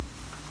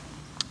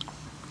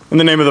In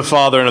the name of the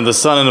Father, and of the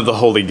Son, and of the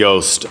Holy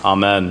Ghost.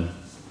 Amen.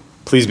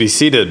 Please be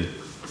seated.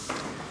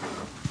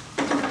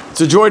 It's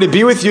a joy to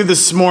be with you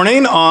this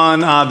morning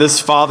on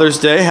this Father's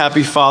Day.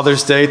 Happy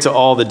Father's Day to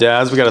all the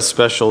dads. We got a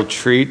special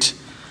treat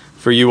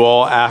for you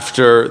all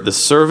after the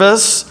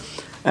service.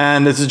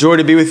 And it's a joy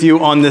to be with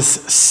you on this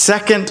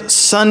second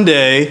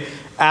Sunday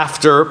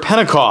after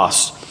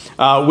Pentecost.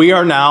 We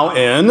are now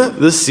in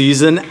the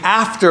season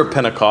after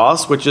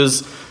Pentecost, which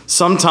is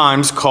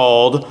sometimes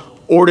called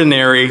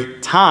ordinary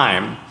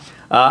time.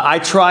 I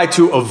try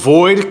to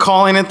avoid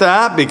calling it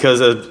that because,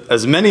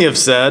 as many have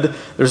said,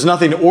 there's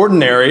nothing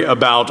ordinary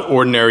about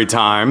ordinary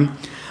time.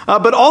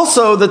 But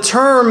also, the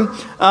term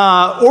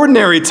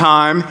ordinary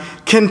time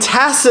can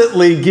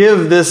tacitly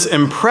give this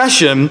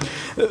impression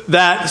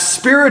that,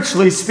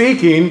 spiritually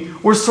speaking,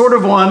 we're sort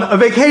of on a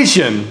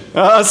vacation,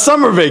 a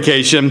summer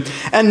vacation,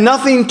 and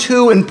nothing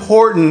too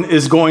important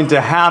is going to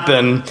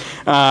happen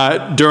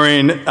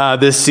during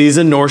this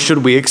season, nor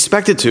should we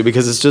expect it to,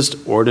 because it's just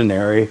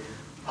ordinary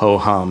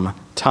ho-hum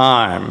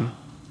time.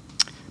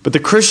 But the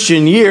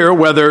Christian year,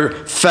 whether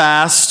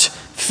fast,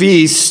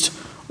 feast,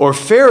 or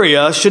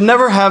feria, should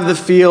never have the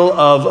feel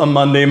of a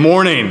Monday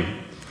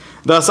morning.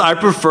 Thus, I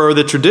prefer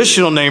the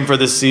traditional name for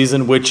this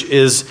season, which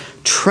is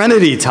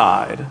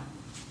Trinitytide.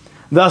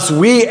 Thus,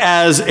 we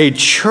as a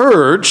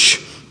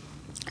church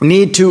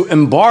need to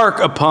embark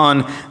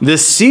upon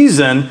this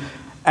season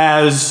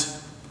as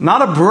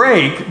not a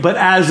break, but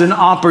as an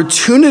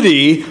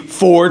opportunity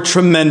for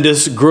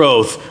tremendous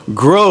growth.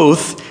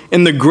 Growth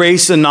in the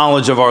grace and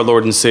knowledge of our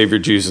Lord and Savior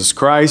Jesus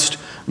Christ.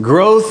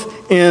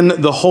 Growth in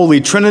the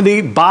Holy Trinity,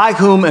 by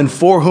whom and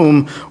for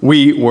whom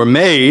we were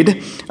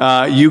made.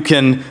 You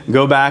can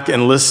go back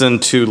and listen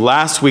to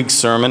last week's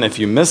sermon if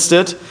you missed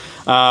it,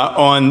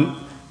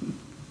 on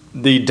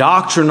the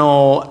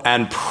doctrinal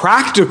and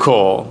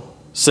practical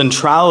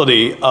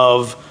centrality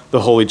of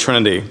the Holy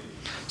Trinity.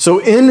 So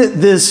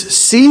in this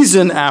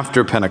season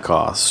after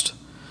Pentecost,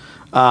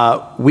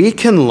 we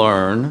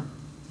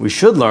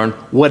should learn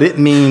what it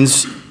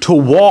means to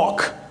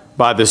walk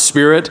by the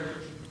Spirit,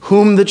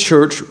 whom the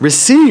church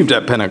received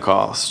at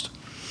Pentecost,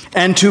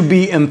 and to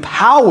be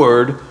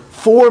empowered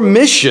for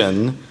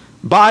mission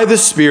by the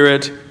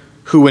Spirit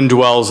who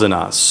indwells in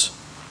us.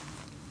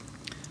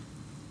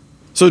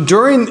 So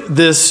during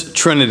this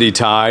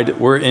Trinitytide,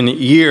 we're in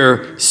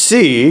year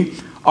C,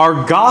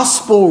 our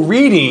gospel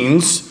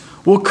readings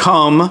will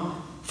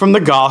come from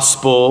the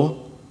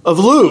Gospel of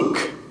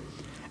Luke.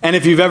 And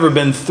if you've ever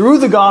been through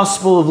the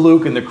Gospel of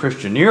Luke in the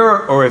Christian year,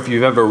 or if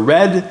you've ever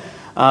read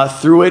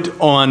through it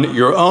on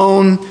your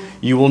own,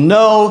 you will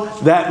know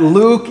that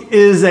Luke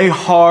is a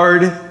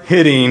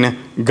hard-hitting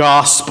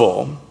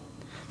gospel.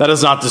 That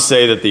is not to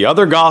say that the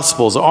other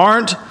Gospels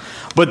aren't,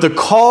 but the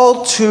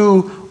call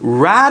to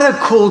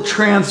radical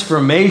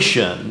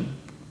transformation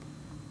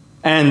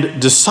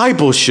and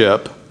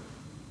discipleship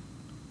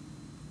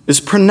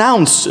is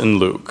pronounced in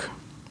Luke.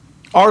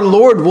 Our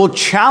Lord will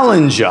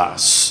challenge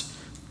us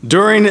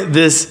during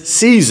this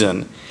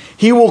season.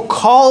 He will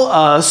call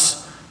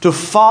us to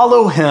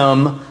follow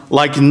him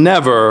like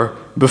never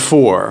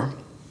before.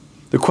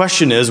 The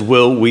question is,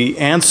 will we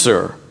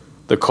answer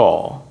the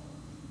call?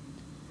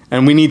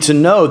 And we need to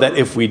know that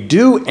if we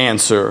do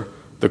answer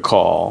the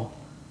call,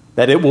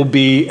 that it will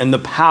be in the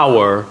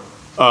power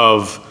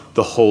of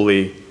the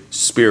Holy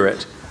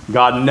Spirit.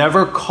 God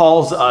never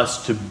calls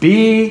us to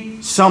be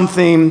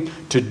something,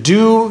 to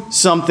do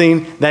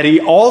something that he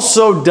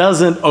also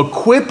doesn't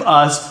equip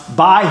us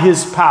by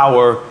his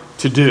power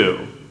to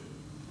do.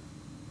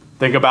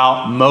 Think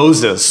about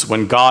Moses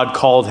when God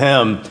called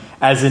him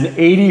as an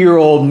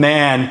 80-year-old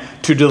man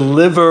to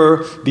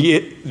deliver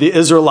the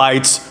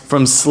Israelites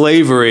from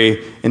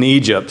slavery in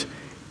Egypt.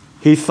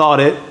 He thought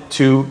it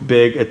too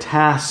big a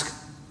task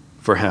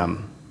for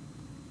him.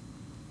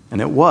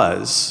 And it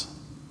was.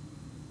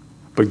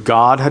 But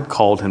God had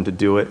called him to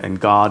do it, and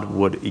God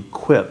would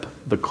equip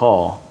the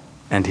call,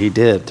 and he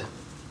did.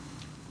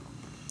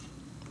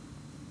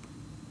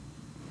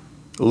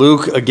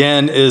 Luke,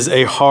 again, is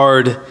a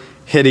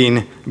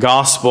hard-hitting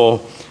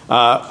gospel.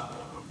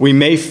 We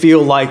may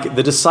feel like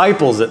the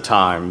disciples at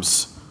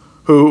times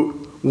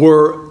who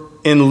were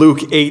in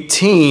Luke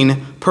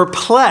 18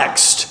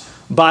 perplexed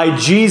by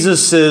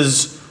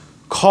Jesus's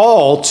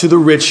call to the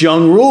rich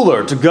young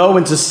ruler to go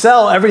and to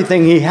sell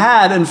everything he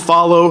had and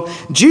follow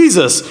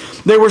Jesus.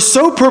 They were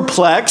so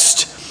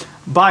perplexed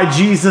by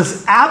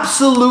Jesus'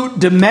 absolute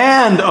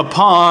demand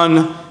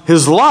upon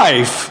his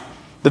life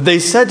that they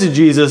said to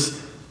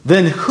Jesus,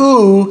 "Then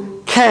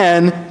who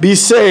can be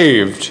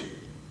saved?"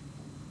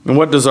 And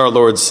what does our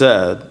Lord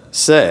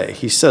say?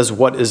 He says,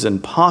 what is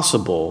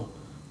impossible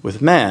with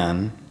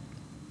man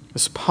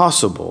is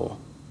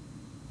possible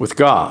with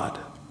God.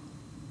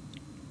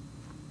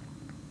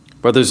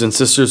 Brothers and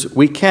sisters,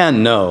 we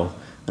can know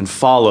and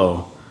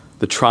follow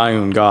the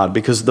triune God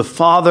because the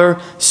Father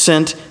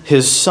sent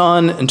his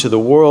Son into the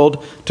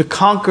world to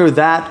conquer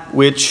that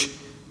which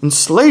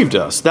enslaved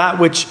us, that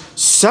which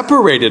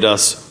separated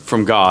us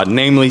from God,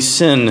 namely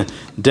sin,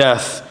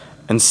 death,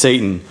 and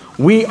Satan.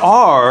 We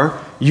are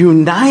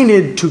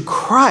united to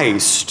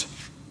Christ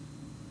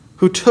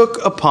who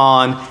took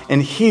upon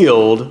and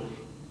healed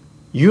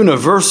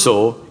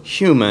universal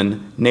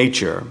human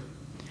nature.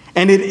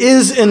 And it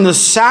is in the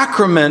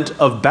sacrament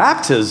of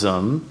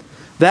baptism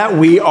that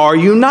we are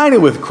united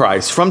with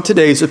Christ. From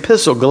today's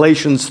epistle,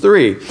 Galatians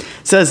 3, it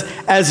says,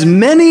 "As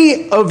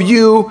many of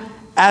you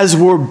as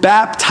were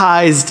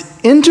baptized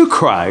into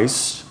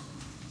Christ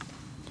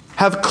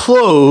have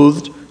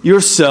clothed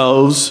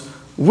yourselves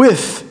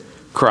with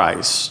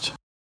Christ."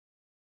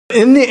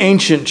 In the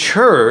ancient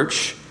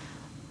church,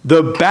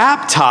 the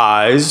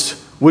baptized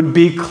would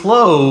be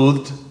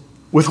clothed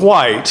with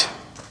white.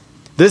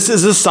 This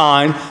is a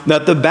sign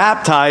that the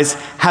baptized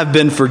have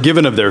been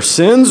forgiven of their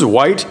sins,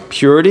 white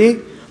purity,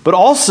 but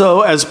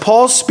also, as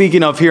Paul's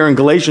speaking of here in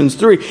Galatians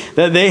 3,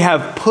 that they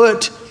have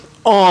put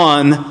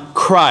on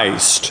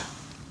Christ.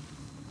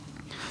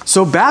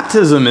 So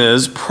baptism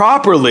is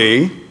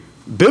properly,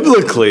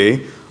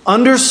 biblically,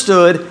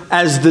 understood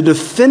as the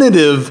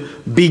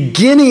definitive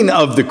beginning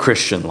of the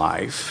Christian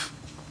life.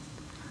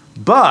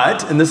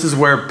 But, and this is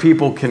where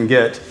people can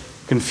get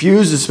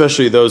confused,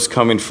 especially those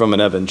coming from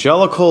an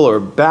evangelical or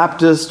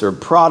Baptist or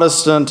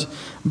Protestant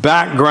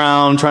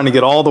background, trying to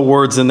get all the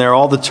words in there,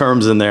 all the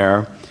terms in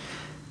there.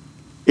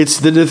 It's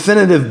the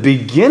definitive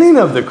beginning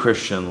of the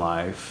Christian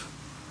life,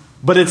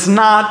 but it's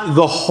not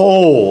the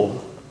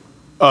whole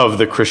of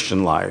the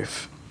Christian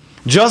life.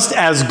 Just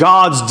as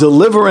God's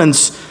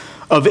deliverance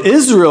of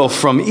Israel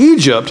from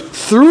Egypt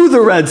through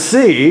the Red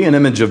Sea, an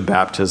image of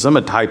baptism,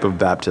 a type of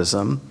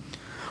baptism,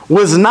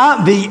 was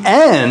not the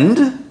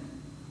end,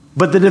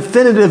 but the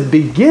definitive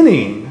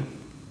beginning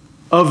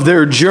of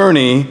their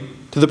journey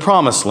to the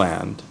Promised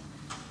Land.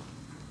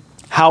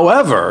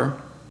 However,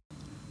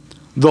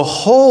 the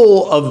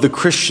whole of the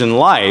Christian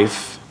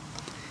life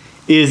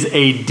is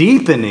a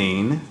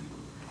deepening,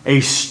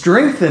 a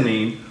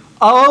strengthening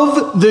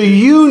of the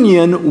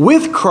union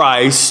with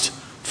Christ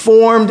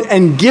formed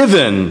and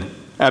given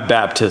at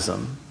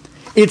baptism.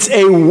 It's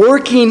a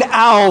working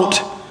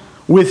out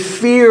with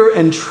fear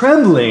and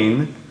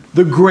trembling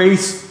the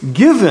grace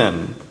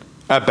given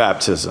at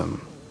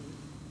baptism.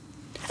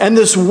 And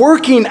this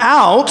working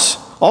out,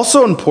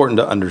 also important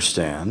to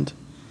understand,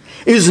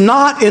 is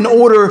not in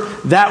order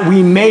that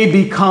we may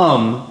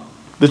become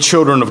the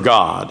children of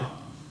God,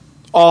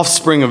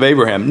 offspring of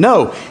Abraham.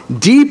 No,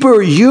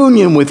 deeper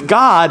union with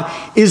God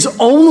is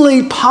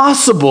only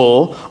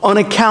possible on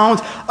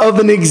account of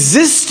an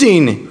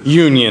existing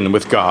union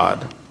with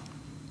God.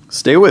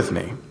 Stay with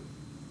me.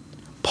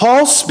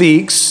 Paul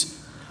speaks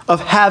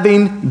of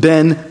having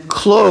been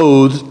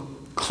clothed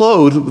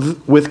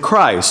with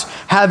Christ,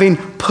 having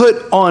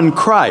put on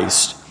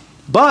Christ.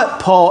 But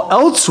Paul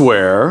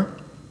elsewhere,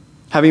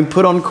 having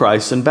put on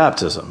Christ in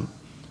baptism.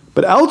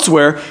 But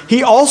elsewhere,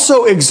 he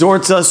also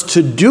exhorts us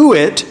to do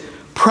it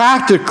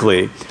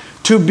practically,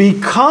 to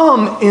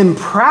become in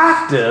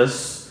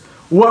practice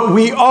what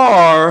we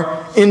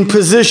are in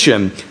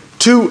position,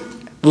 to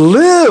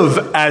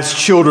live as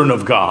children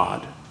of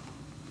God.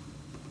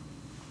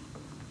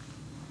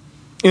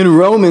 In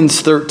Romans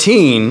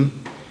 13,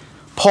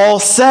 Paul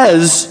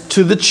says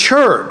to the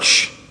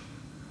church,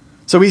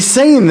 so he's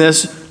saying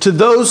this to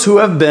those who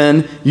have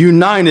been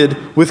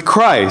united with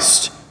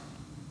Christ.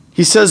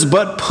 He says,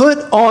 "But put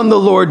on the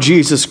Lord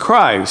Jesus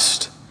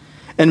Christ,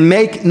 and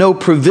make no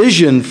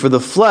provision for the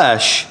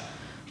flesh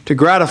to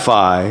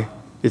gratify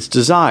its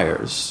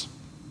desires."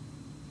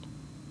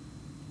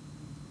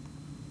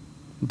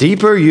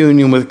 Deeper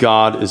union with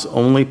God is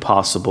only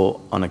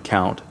possible on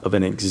account of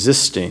an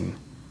existing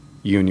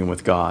union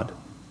with God.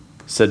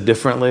 Said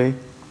differently,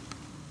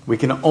 we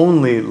can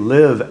only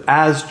live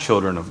as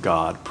children of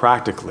God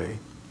practically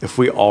if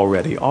we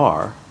already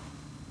are.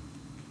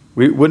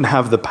 We wouldn't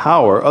have the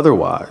power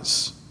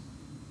otherwise.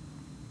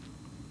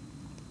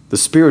 The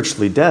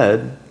spiritually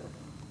dead,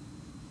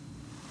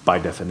 by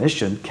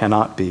definition,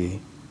 cannot be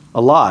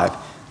alive.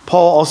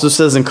 Paul also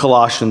says in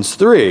Colossians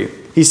 3,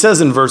 he says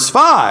in verse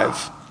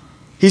 5,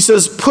 he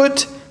says,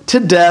 "Put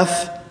to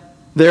death,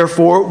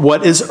 therefore,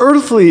 what is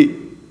earthly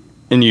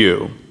in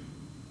you."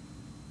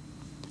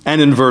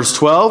 And in verse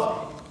 12,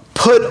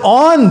 "Put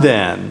on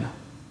then,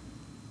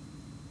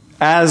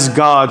 as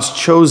God's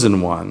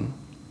chosen ones,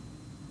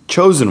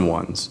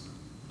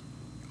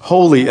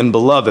 holy and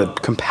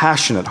beloved,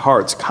 compassionate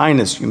hearts,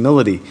 kindness,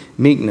 humility,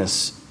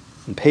 meekness,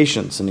 and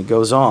patience." And he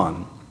goes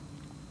on.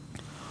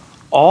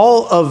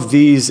 All of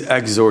these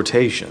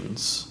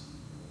exhortations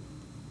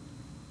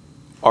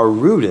are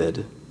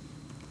rooted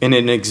in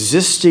an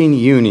existing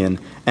union,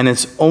 and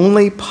it's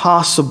only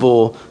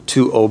possible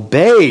to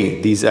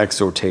obey these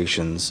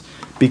exhortations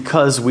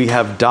because we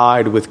have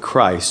died with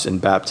Christ in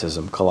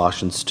baptism,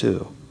 Colossians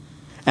 2.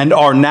 And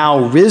are now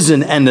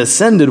risen and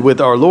ascended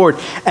with our Lord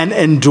and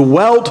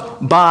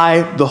indwelt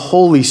by the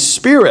Holy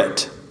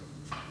Spirit.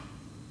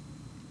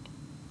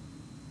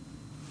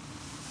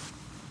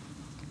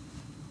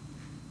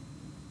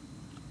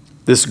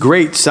 This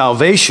great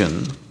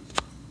salvation,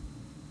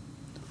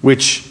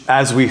 which,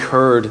 as we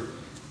heard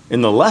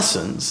in the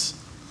lessons,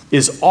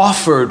 is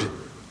offered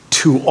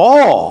to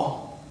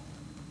all,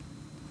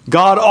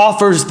 God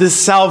offers this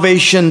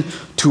salvation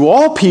to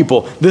all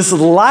people, this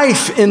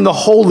life in the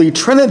Holy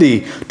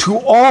Trinity to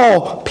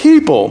all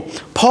people.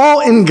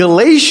 Paul in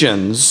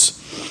Galatians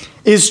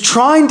is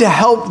trying to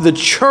help the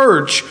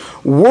church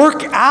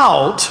work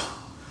out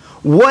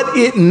what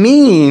it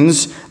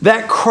means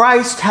that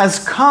Christ has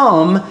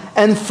come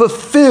and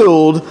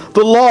fulfilled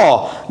the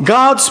law.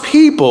 God's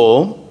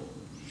people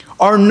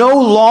are no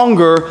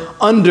longer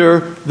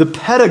under the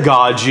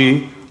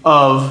pedagogy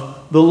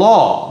of the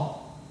law.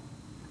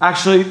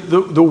 Actually,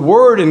 the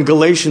word in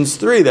Galatians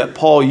 3 that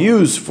Paul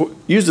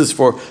uses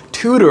for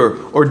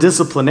tutor or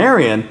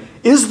disciplinarian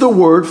is the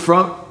word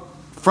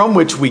from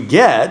which we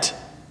get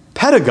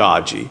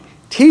pedagogy,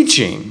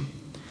 teaching.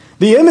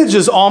 The image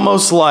is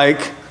almost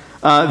like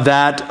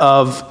that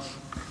of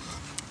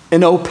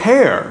an au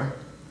pair,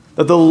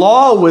 that the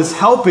law was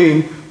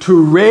helping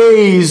to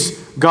raise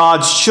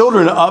God's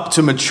children up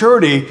to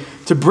maturity,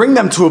 to bring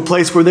them to a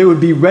place where they would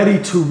be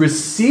ready to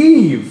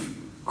receive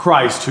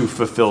Christ who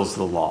fulfills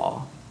the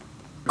law.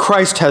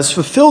 Christ has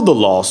fulfilled the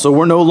law, so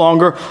we're no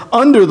longer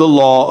under the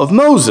law of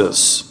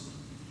Moses.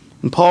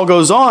 And Paul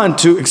goes on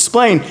to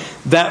explain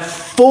that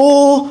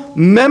full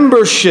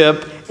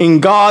membership in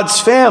God's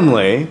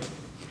family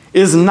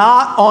is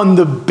not on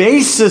the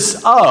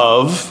basis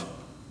of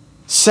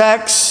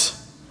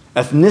sex,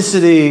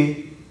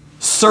 ethnicity,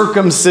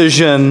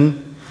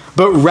 circumcision,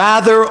 but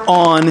rather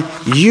on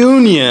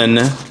union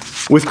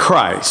with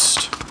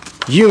Christ.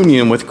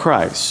 Union with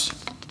Christ.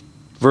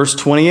 Verse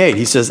 28,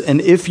 he says, "And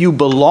if you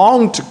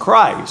belong to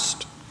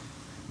Christ,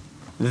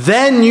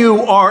 then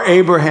you are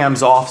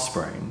Abraham's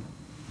offspring,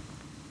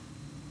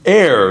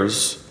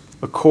 heirs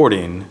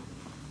according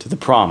to the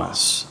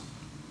promise."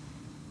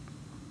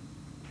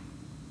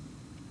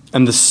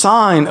 And the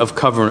sign of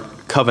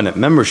covenant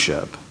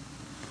membership,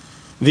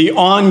 the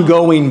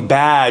ongoing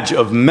badge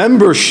of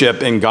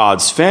membership in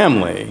God's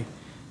family,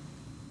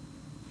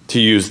 to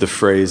use the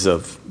phrase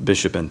of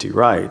Bishop N.T.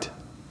 Wright,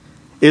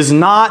 is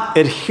not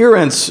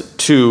adherence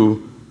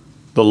to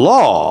the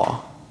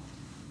law,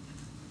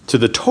 to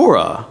the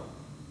Torah,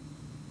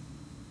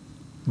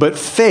 but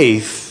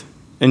faith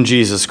in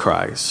Jesus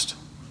Christ.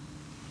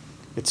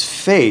 It's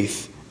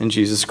faith in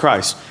Jesus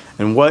Christ.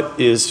 And what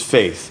is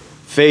faith?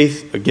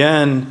 Faith,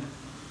 again,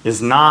 is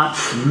not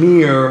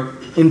mere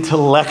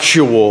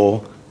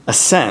intellectual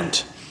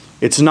assent.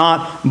 It's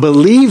not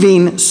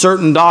believing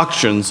certain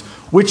doctrines,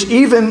 which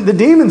even the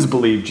demons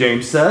believe,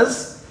 James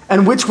says,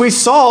 and which we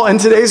saw in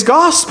today's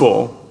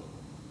gospel.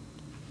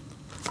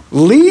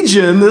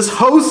 Legion, this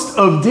host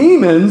of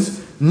demons,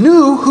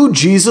 knew who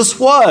Jesus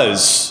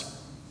was.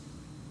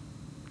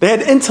 They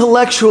had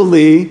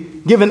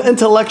given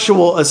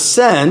intellectual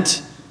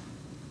assent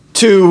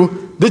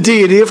to the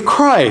deity of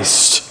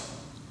Christ.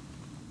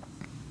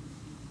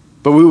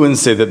 But we wouldn't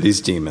say that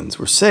these demons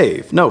were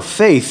saved. No,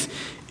 faith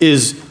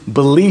is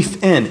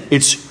belief in,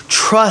 it's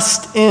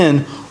trust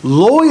in,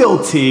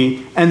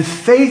 loyalty and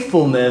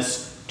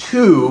faithfulness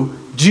to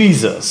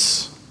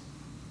Jesus.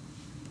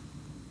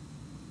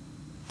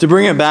 To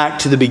bring it back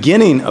to the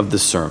beginning of the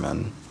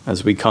sermon,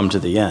 as we come to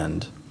the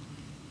end,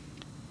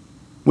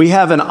 we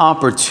have an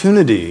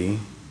opportunity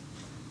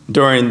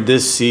during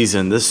this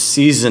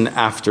season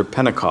after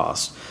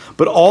Pentecost,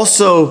 but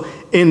also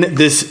in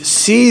this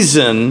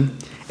season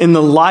in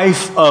the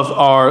life of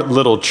our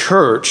little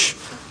church,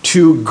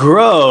 to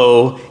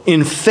grow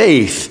in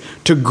faith,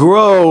 to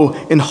grow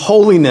in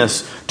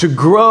holiness, to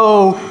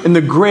grow in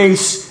the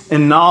grace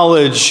and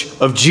knowledge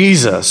of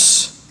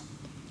Jesus,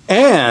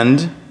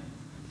 and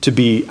to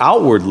be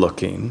outward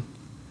looking.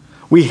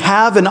 We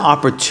have an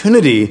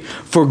opportunity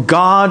for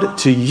God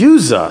to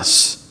use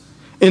us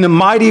in a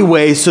mighty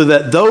way so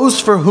that those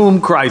for whom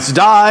Christ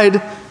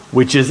died,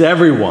 which is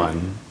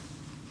everyone,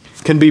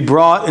 can be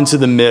brought into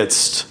the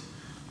midst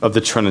of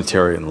the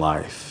Trinitarian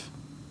life,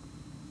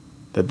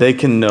 that they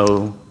can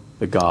know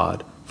the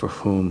God for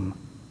whom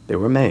they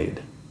were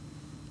made.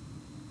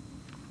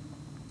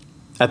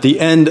 At the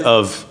end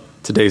of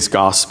today's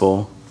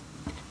gospel,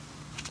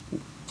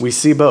 we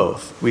see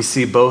both. We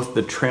see both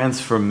the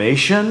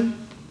transformation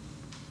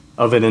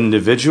of an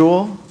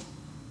individual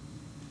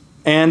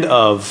and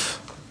of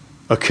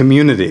a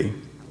community.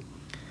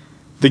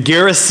 The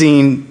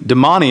Gerasene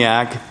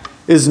demoniac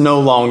is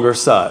no longer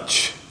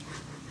such.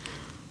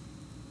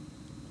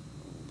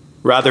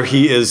 Rather,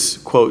 he is,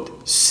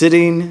 quote,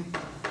 sitting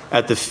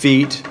at the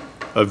feet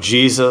of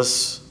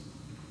Jesus,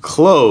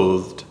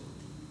 clothed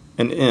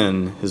and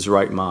in his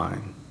right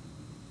mind.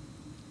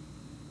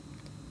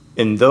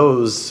 In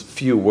those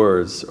few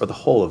words are the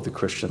whole of the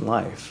Christian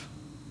life.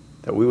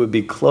 That we would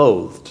be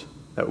clothed,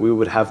 that we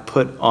would have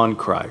put on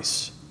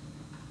Christ,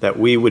 that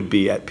we would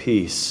be at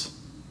peace,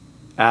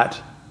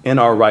 in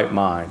our right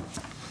mind,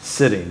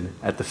 sitting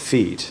at the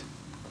feet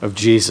of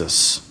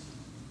Jesus.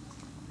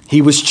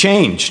 He was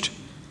changed.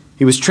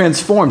 He was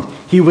transformed.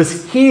 He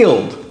was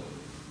healed.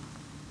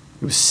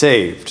 He was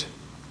saved.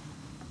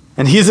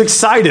 And he's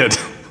excited.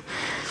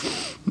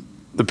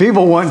 The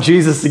people want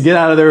Jesus to get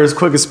out of there as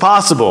quick as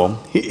possible.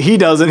 He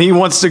doesn't. He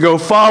wants to go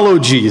follow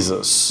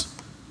Jesus.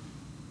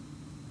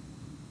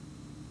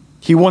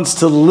 He wants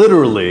to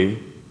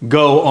literally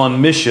go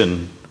on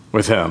mission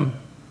with him.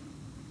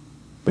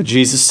 But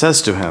Jesus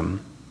says to him,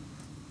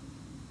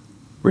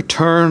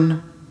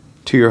 return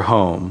to your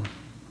home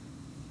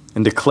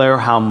and declare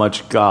how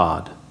much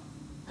God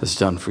has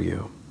done for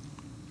you.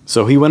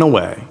 So he went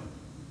away,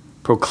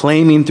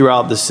 proclaiming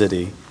throughout the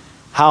city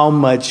how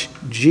much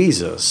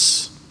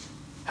Jesus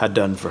had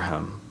done for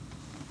him.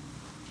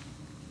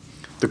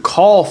 The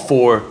call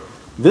for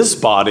this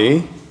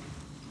body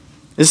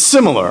is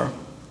similar: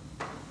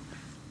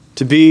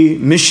 to be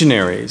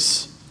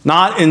missionaries,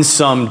 not in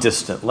some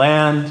distant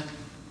land,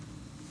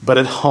 but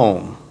at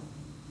home.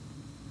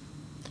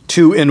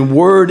 To, in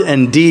word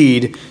and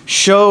deed,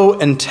 show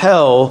and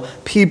tell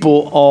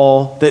people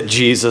all that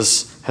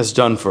Jesus has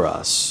done for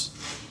us.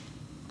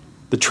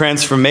 The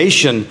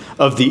transformation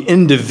of the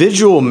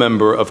individual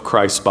member of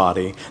Christ's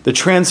body, the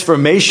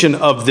transformation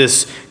of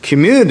this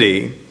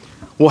community,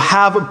 will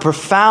have a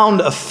profound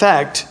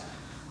effect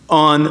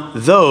on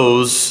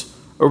those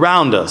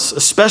around us,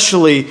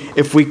 especially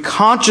if we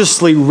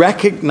consciously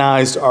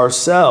recognized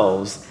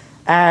ourselves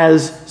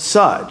as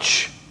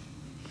such.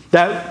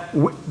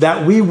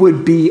 That we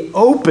would be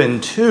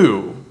open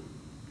to,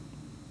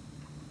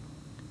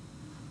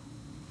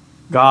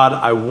 God,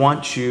 I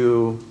want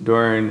you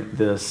during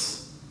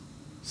this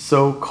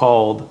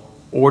so-called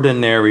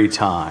ordinary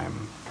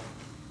time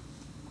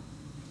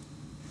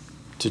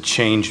to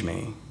change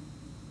me,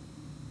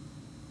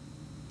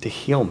 to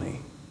heal me,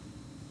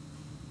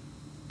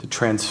 to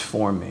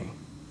transform me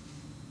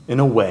in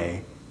a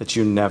way that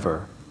you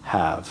never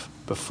have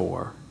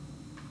before.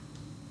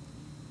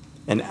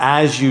 And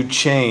as you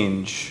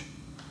change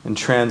and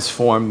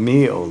transform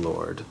me, O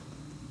Lord,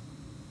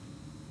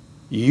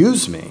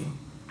 use me.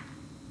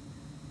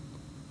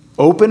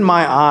 Open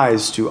my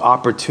eyes to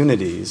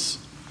opportunities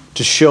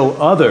to show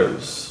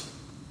others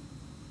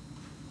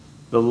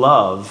the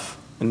love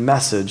and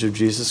message of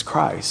Jesus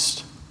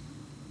Christ.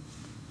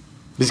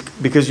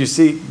 Because you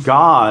see,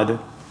 God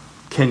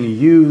can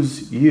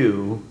use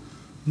you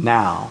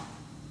now.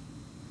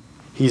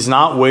 He's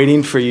not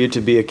waiting for you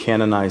to be a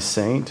canonized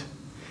saint.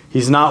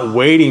 He's not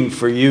waiting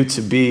for you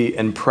to be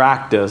in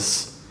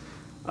practice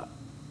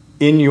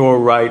in your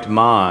right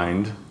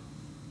mind.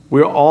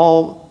 We're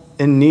all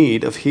in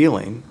need of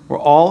healing. We're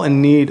all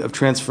in need of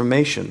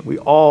transformation. We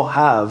all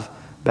have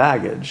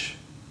baggage.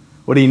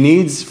 What he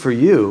needs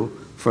from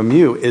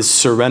you is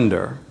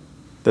surrender.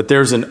 That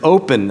there's an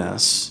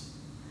openness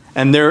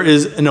and there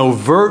is an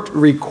overt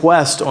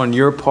request on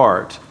your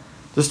part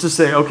just to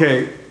say,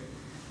 okay,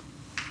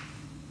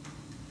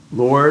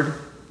 Lord,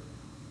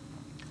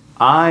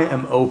 I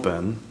am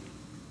open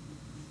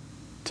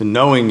to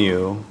knowing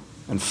you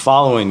and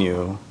following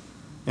you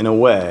in a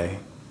way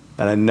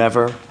that I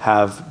never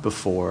have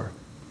before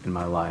in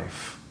my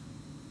life.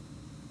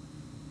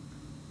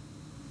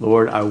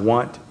 Lord, I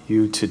want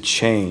you to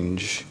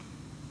change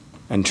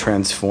and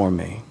transform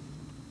me.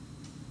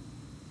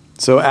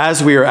 So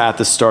as we are at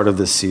the start of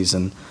this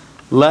season,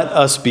 let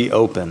us be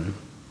open.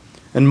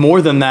 And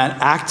more than that,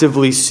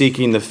 actively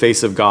seeking the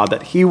face of God,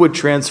 that he would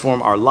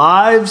transform our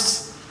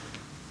lives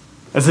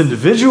as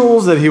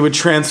individuals, that he would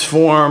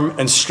transform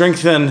and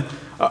strengthen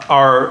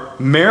our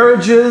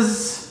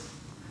marriages,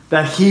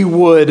 that he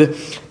would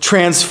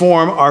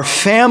transform our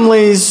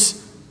families,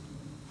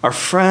 our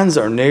friends,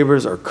 our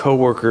neighbors, our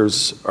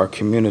coworkers, our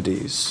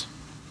communities.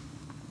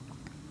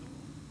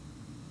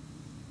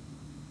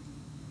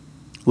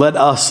 Let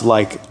us,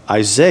 like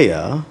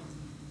Isaiah,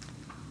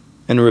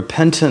 in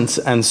repentance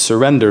and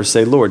surrender,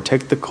 say, Lord,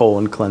 take the coal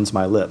and cleanse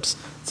my lips.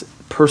 It's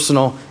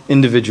personal,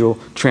 individual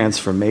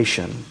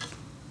transformation.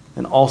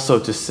 And also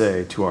to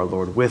say to our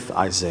Lord with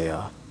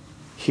Isaiah,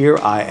 here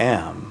I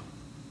am,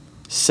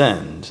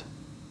 send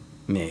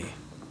me.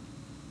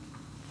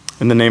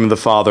 In the name of the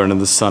Father, and of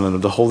the Son, and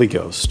of the Holy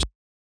Ghost.